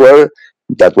software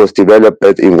that was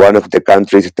developed in one of the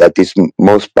countries that is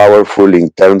most powerful in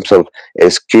terms of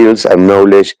skills and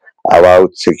knowledge about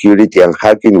security and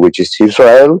hacking, which is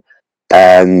Israel.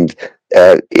 And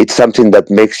it's something that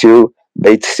makes you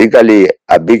basically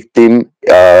a victim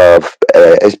of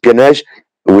espionage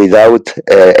without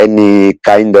any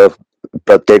kind of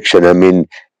protection. I mean,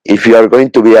 if you are going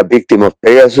to be a victim of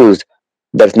Pegasus,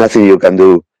 there's nothing you can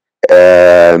do.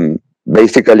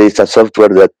 Basically, it's a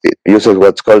software that uses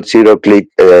what's called zero-click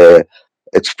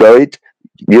exploit.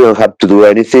 You don't have to do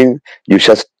anything. You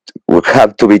just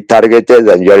have to be targeted,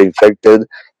 and you're infected.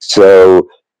 So,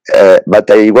 but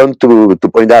I want to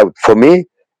point out, for me,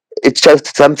 it's just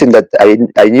something that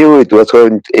I knew it was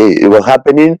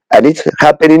happening, and it's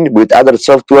happening with other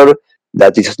software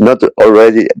that is not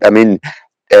already. I mean,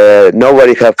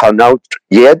 nobody have found out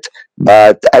yet,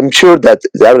 but I'm sure that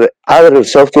there are other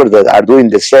software that are doing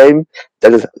the same.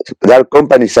 There are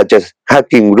companies such as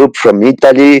Hacking Group from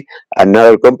Italy and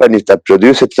other companies that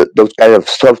produce those kind of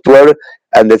software.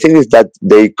 And the thing is that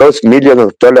they cost millions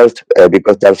of dollars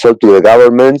because they are sold to the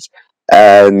governments,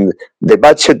 and the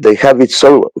budget they have is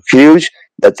so huge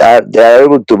that they are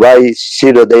able to buy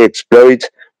zero-day exploits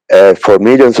for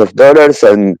millions of dollars,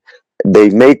 and they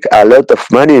make a lot of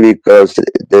money because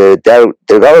the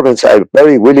governments are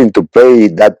very willing to pay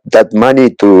that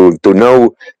money to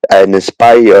know and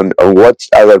spy on what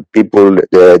other people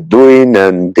doing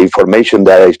and the information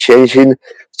they are exchanging.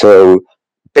 So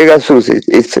Pegasus,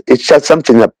 it's just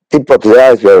something that tip of the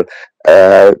iceberg.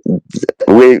 Uh,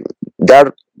 there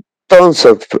are tons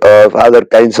of other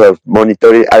kinds of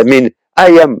monitoring. I mean,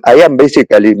 I am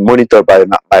basically monitored by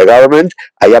my government.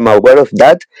 I am aware of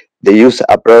that. They use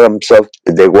a program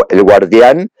El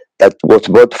Guardian that was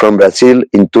bought from Brazil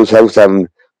in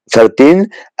 2013,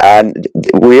 and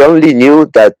we only knew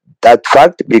that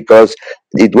fact because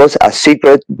it was a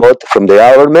secret bought from the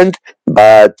government,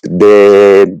 but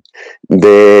the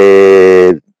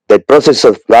process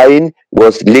of buying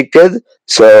was leaked.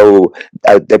 So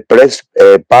the press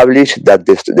published that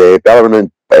the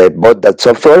government bought that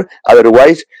software.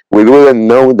 Otherwise, we wouldn't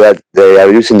know that they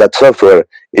are using that software.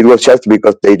 It was just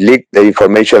because they leaked the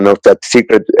information of that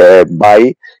secret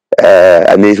buy,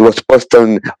 and it was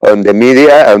posted on the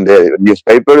media, on the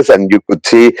newspapers, and you could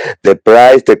see the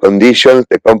price, the conditions,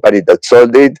 the company that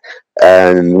sold it,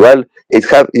 and well, you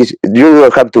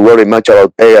don't have to worry much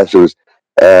about Pegasus.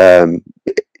 Um,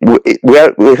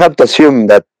 we have to assume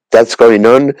that that's going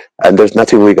on, and there's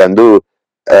nothing we can do.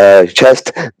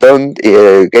 Just don't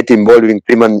get involved in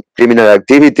criminal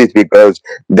activities, because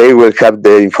they will have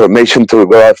the information to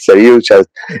go after you.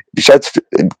 Just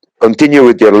continue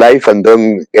with your life and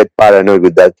don't get paranoid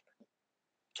with that.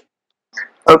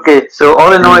 Okay, so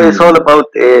all in all, it's all about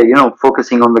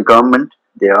focusing on the government.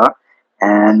 They are,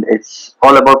 and it's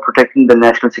all about protecting the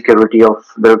national security of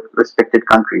the respected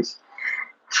countries.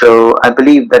 So I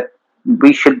believe that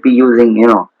we should be using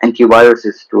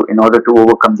antiviruses to in order to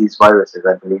overcome these viruses.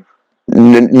 I believe.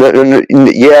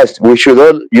 Yes, we should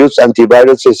all use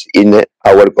antiviruses in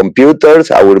our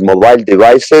computers, our mobile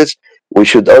devices. We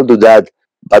should all do that.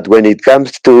 But when it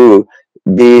comes to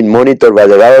being monitored by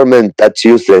the government, that's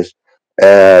useless.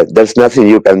 There's nothing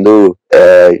you can do.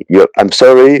 I'm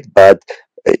sorry, but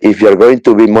if you're going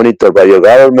to be monitored by your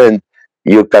government,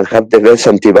 you can have the best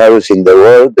antivirus in the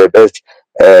world, the best,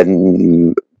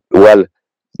 well,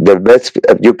 the best.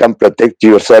 You can protect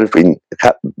yourself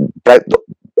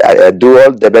do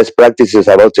all the best practices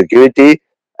about security,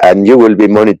 and you will be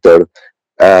monitored.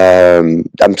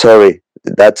 I'm sorry,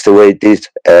 that's the way it is.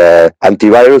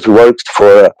 Antivirus works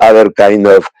for other kind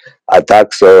of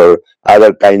attacks or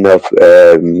other kind of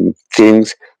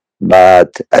things,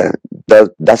 but that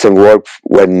doesn't work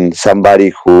when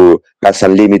somebody who has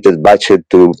unlimited budget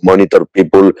to monitor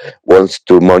people wants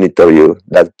to monitor you.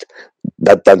 That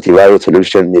antivirus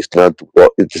solution is not.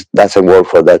 It doesn't work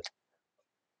for that.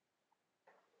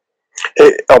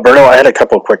 Hey, Alberto, I had a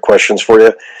couple of quick questions for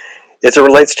you. As it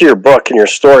relates to your book and your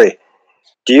story,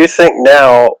 do you think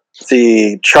now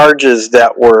the charges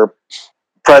that were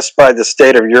pressed by the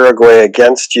state of Uruguay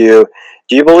against you,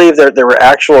 Do you believe that there were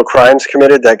actual crimes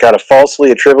committed that got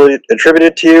falsely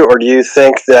attributed to you, or do you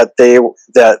think that they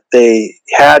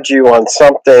had you on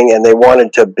something and they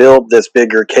wanted to build this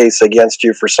bigger case against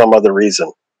you for some other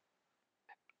reason?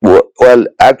 Well,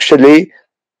 actually,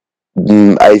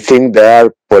 I think there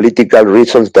are political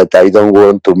reasons that I don't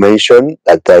want to mention.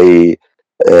 That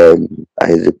um,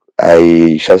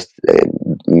 I just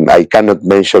I cannot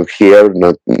mention here.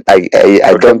 Not I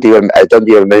Okay. don't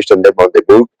even mention them on the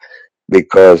book,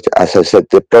 because, as I said,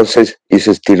 the process is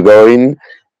still going,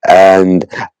 and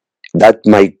that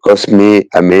might cost me.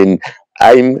 I mean,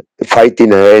 I'm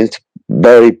fighting against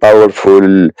very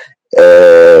powerful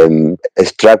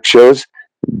structures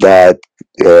that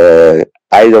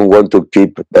I don't want to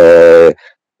keep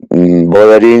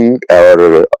bothering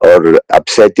or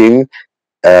upsetting.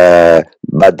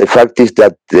 But the fact is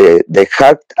that the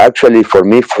hack, actually, for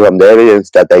me, from the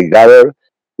evidence that I gather,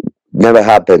 never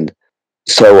happened.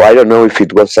 So I don't know if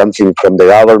it was something from the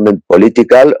government,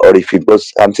 political, or if it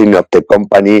was something of the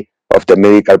company, of the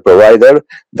medical provider,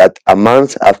 that a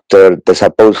month after the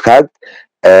supposed hack,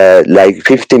 like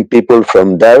 15 people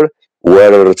from there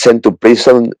were sent to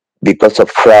prison because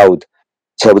of fraud.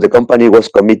 So the company was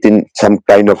committing some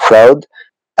kind of fraud,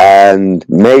 and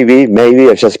maybe,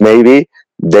 or just maybe,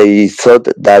 they thought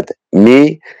that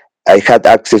I had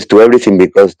access to everything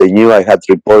because they knew I had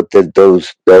reported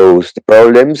those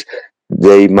problems.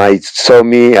 They might saw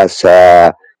me as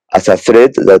a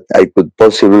threat, that I could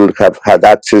possibly have had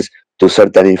access to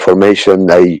certain information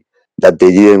that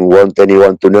they didn't want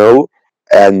anyone to know,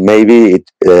 and maybe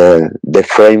the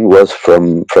frame was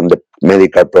from the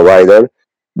medical provider.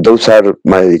 Those are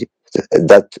my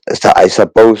that I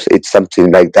suppose it's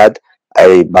something like that.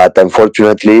 But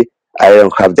unfortunately, I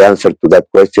don't have the answer to that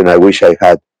question. I wish I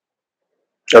had.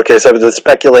 Okay, so the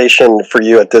speculation for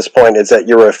you at this point is that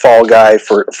you were a fall guy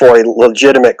for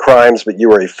legitimate crimes, but you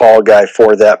were a fall guy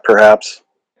for that, perhaps?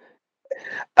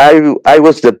 I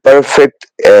was the perfect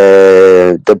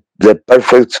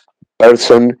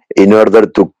person in order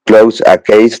to close a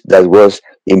case that was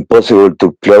impossible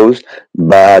to close,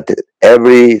 but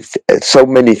so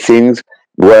many things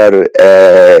were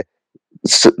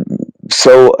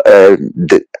so,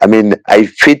 I mean, I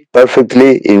fit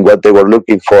perfectly in what they were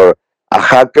looking for: a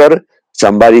hacker,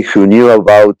 somebody who knew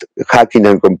about hacking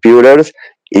and computers,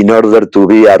 in order to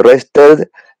be arrested,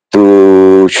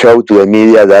 to show to the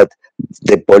media that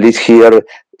the police here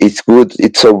is good.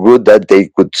 It's so good that they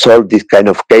could solve these kind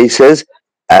of cases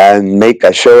and make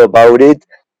a show about it.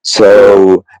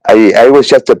 So I was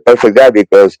just a perfect guy,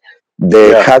 because the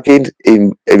Yeah. hacking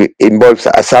involves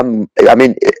some. I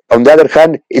mean, on the other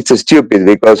hand, it's stupid,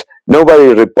 because nobody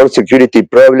reports security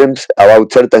problems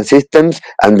about certain systems,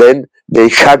 and then they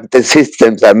hack the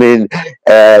systems. I mean,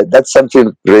 that's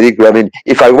something ridiculous. I mean,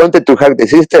 if I wanted to hack the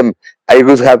system, I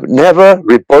would have never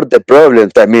report the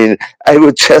problems. I mean, I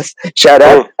would just shut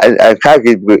up and hack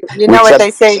it You know with what some.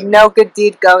 they say, no good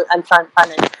deed goes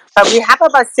unpunished. But we have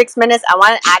about 6 minutes. I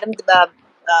wanted Adam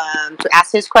to ask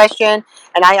his question,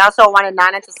 and I also wanted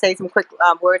Nana to say some quick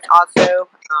words also.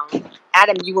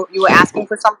 Adam, you were asking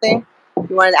for something?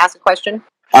 You wanted to ask a question?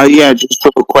 Yeah, just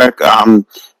real quick.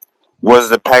 Was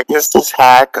the Pegasus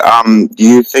hack? Do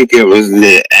you think it was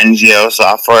the NGO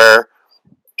software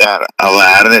that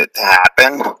allowed it to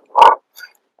happen?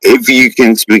 If you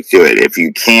can speak to it, if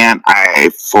you can't, I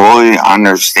fully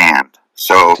understand.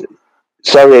 So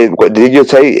Sorry, what did you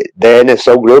say? The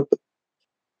NSO group?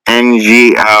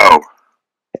 NGO,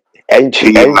 the NG,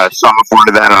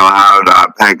 software that allowed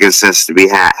Pegasus to be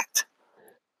hacked.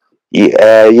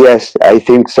 yes, I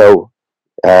think so.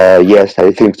 Yes,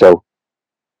 I think so.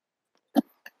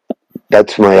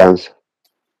 That's my answer.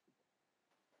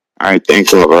 All right,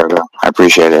 thanks, Roberto. I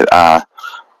appreciate it. Yeah,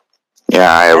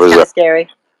 I That's was kind of scary.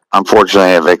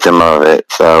 unfortunately a victim of it.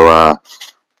 So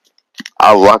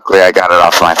luckily I got it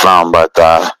off my phone, but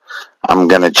I'm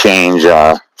gonna change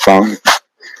phone,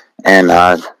 and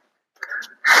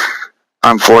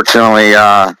unfortunately,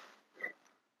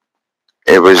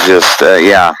 it was just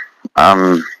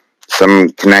some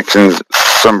connections,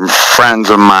 some friends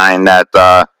of mine that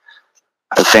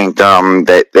I think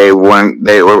they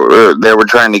were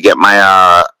trying to get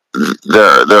my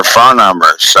their phone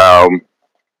number. So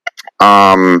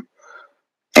um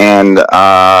and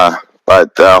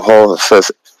but the whole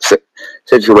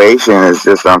situation is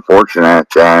just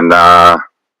unfortunate, and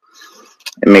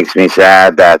it makes me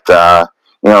sad that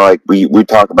like we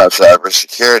talk about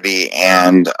cybersecurity,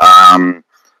 and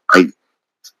like,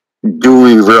 do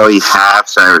we really have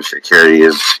cybersecurity?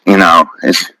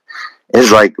 Is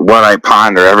like what I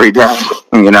ponder every day.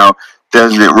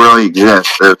 Does it really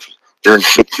exist? Does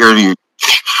security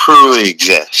truly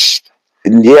exist?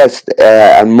 yes,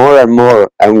 and more,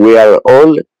 and we are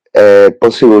all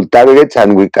possible targets,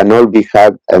 and we can all be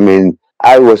hacked. I mean,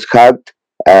 I was hacked.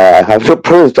 I have no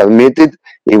problems to admit it.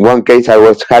 In one case, I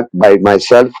was hacked by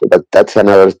myself, but that's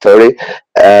another story.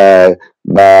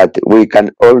 But we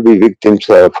can all be victims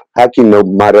of hacking, no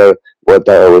matter what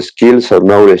our skills or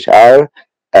knowledge are.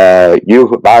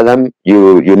 You, Adam,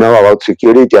 you know about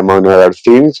security among other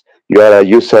things. You are a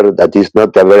user that is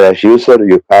not a average user.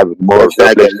 You have more Let's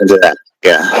not get knowledge. into that.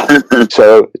 Yeah.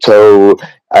 So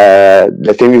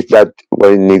the thing is that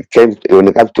when it comes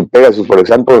to Pegasus, for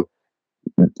example,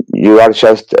 you are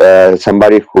just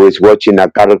somebody who is watching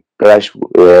a car crash,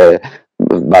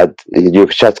 but you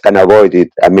just can avoid it.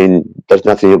 I mean, there's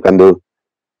nothing you can do.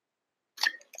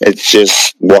 It's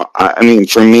just what I mean.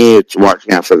 For me, it's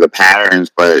watching out for the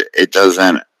patterns, but it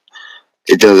doesn't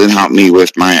help me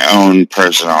with my own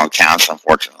personal accounts,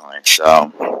 unfortunately.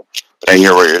 So, but I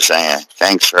hear what you're saying.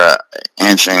 Thanks for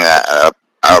answering that,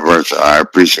 Albert. I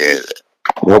appreciate it.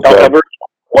 No problem. Albert,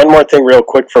 one more thing real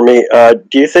quick for me.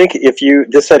 Do you think if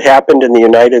this had happened in the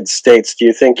United States, do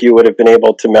you think you would have been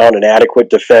able to mount an adequate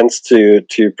defense to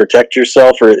protect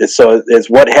yourself? Or so is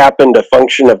what happened a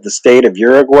function of the state of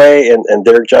Uruguay and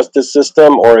their justice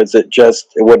system, or is it just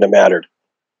it wouldn't have mattered?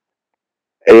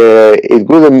 It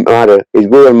wouldn't matter. It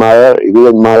wouldn't matter. It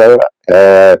wouldn't matter.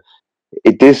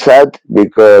 It is sad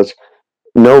because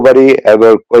nobody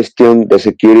ever questioned the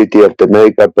security of the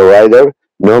medical provider.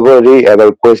 Nobody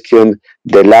ever questioned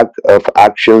the lack of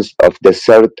actions of the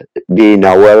CERT being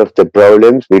aware of the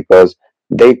problems, because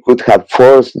they could have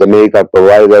forced the medical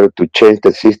provider to change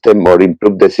the system or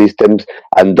improve the systems,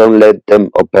 and don't let them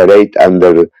operate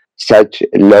under such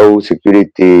low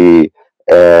security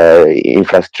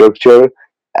infrastructure.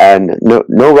 And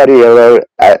nobody ever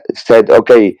said,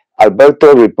 okay,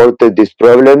 Alberto reported these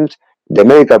problems, the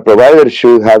medical provider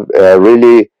should have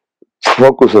really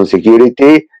focused on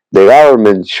security. The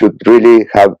government should really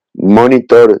have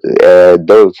monitored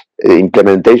those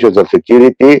implementations of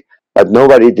security, but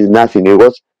nobody did nothing. It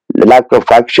was lack of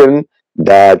action.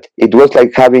 That it was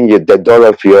like having the door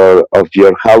of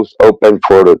your house open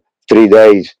for 3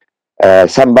 days.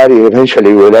 Somebody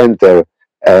eventually will enter.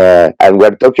 And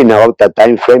we're talking about a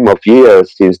time frame of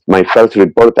years since my first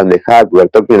report on the hack. We're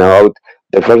talking about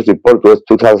the first report was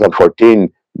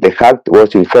 2014. The hack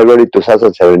was in February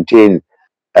 2017.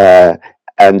 Uh,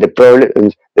 and the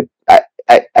problem,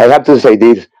 I have to say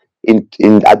this,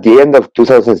 at the end of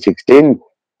 2016,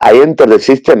 I entered the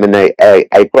system and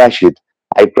I crashed it.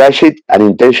 I crashed it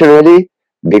unintentionally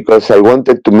because I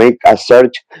wanted to make a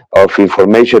search of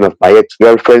information of my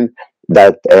ex-girlfriend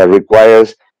that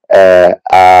requires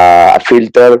a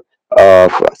filter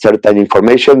of certain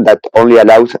information that only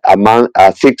allows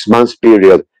a 6 months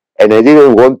period. And I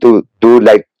didn't want to do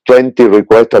like 20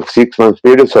 requests of 6 months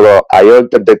period, so I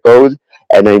altered the code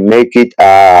and I make it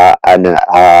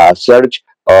a search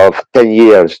of 10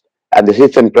 years. And the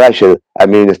system crashed. I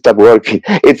mean, it stopped working.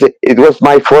 It was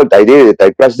my fault. I did it.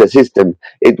 I crashed the system.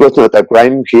 It was not a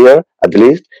crime here, at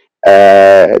least.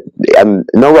 And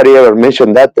nobody ever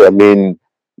mentioned that. I mean,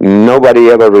 nobody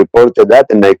ever reported that.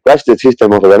 And I crashed the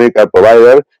system of the medical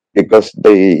provider because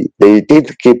they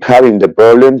did keep having the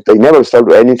problem. They never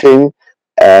solved anything.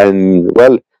 And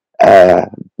well, uh,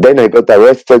 then I got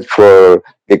arrested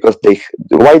because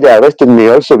why they arrested me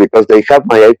also because they have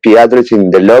my IP address in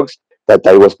the logs that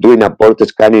I was doing a port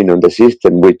scanning on the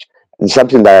system, which is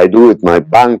something that I do with my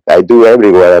bank. I do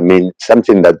everywhere. I mean,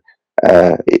 something that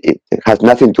it has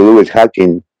nothing to do with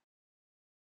hacking.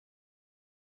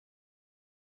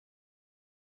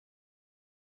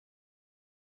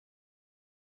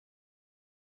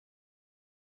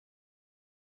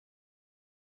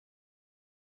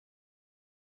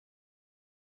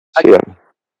 Yeah.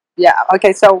 Yeah.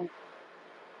 Okay. So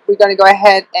we're going to go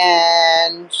ahead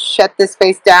and shut this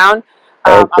space down.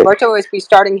 Okay. Alberto is be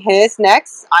starting his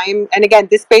next. And again,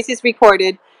 this space is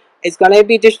recorded. It's going to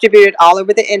be distributed all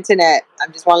over the internet. I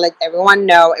just want to let everyone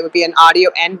know it would be an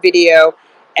audio and video.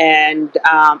 And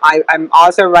I'm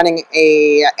also running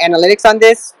a analytics on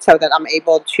this so that I'm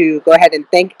able to go ahead and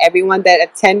thank everyone that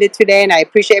attended today. And I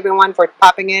appreciate everyone for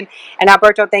popping in. And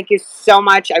Alberto, thank you so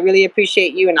much. I really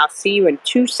appreciate you. And I'll see you in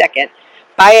 2 seconds.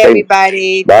 Bye,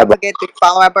 everybody. Bye. Don't forget to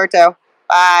follow Alberto.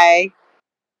 Bye.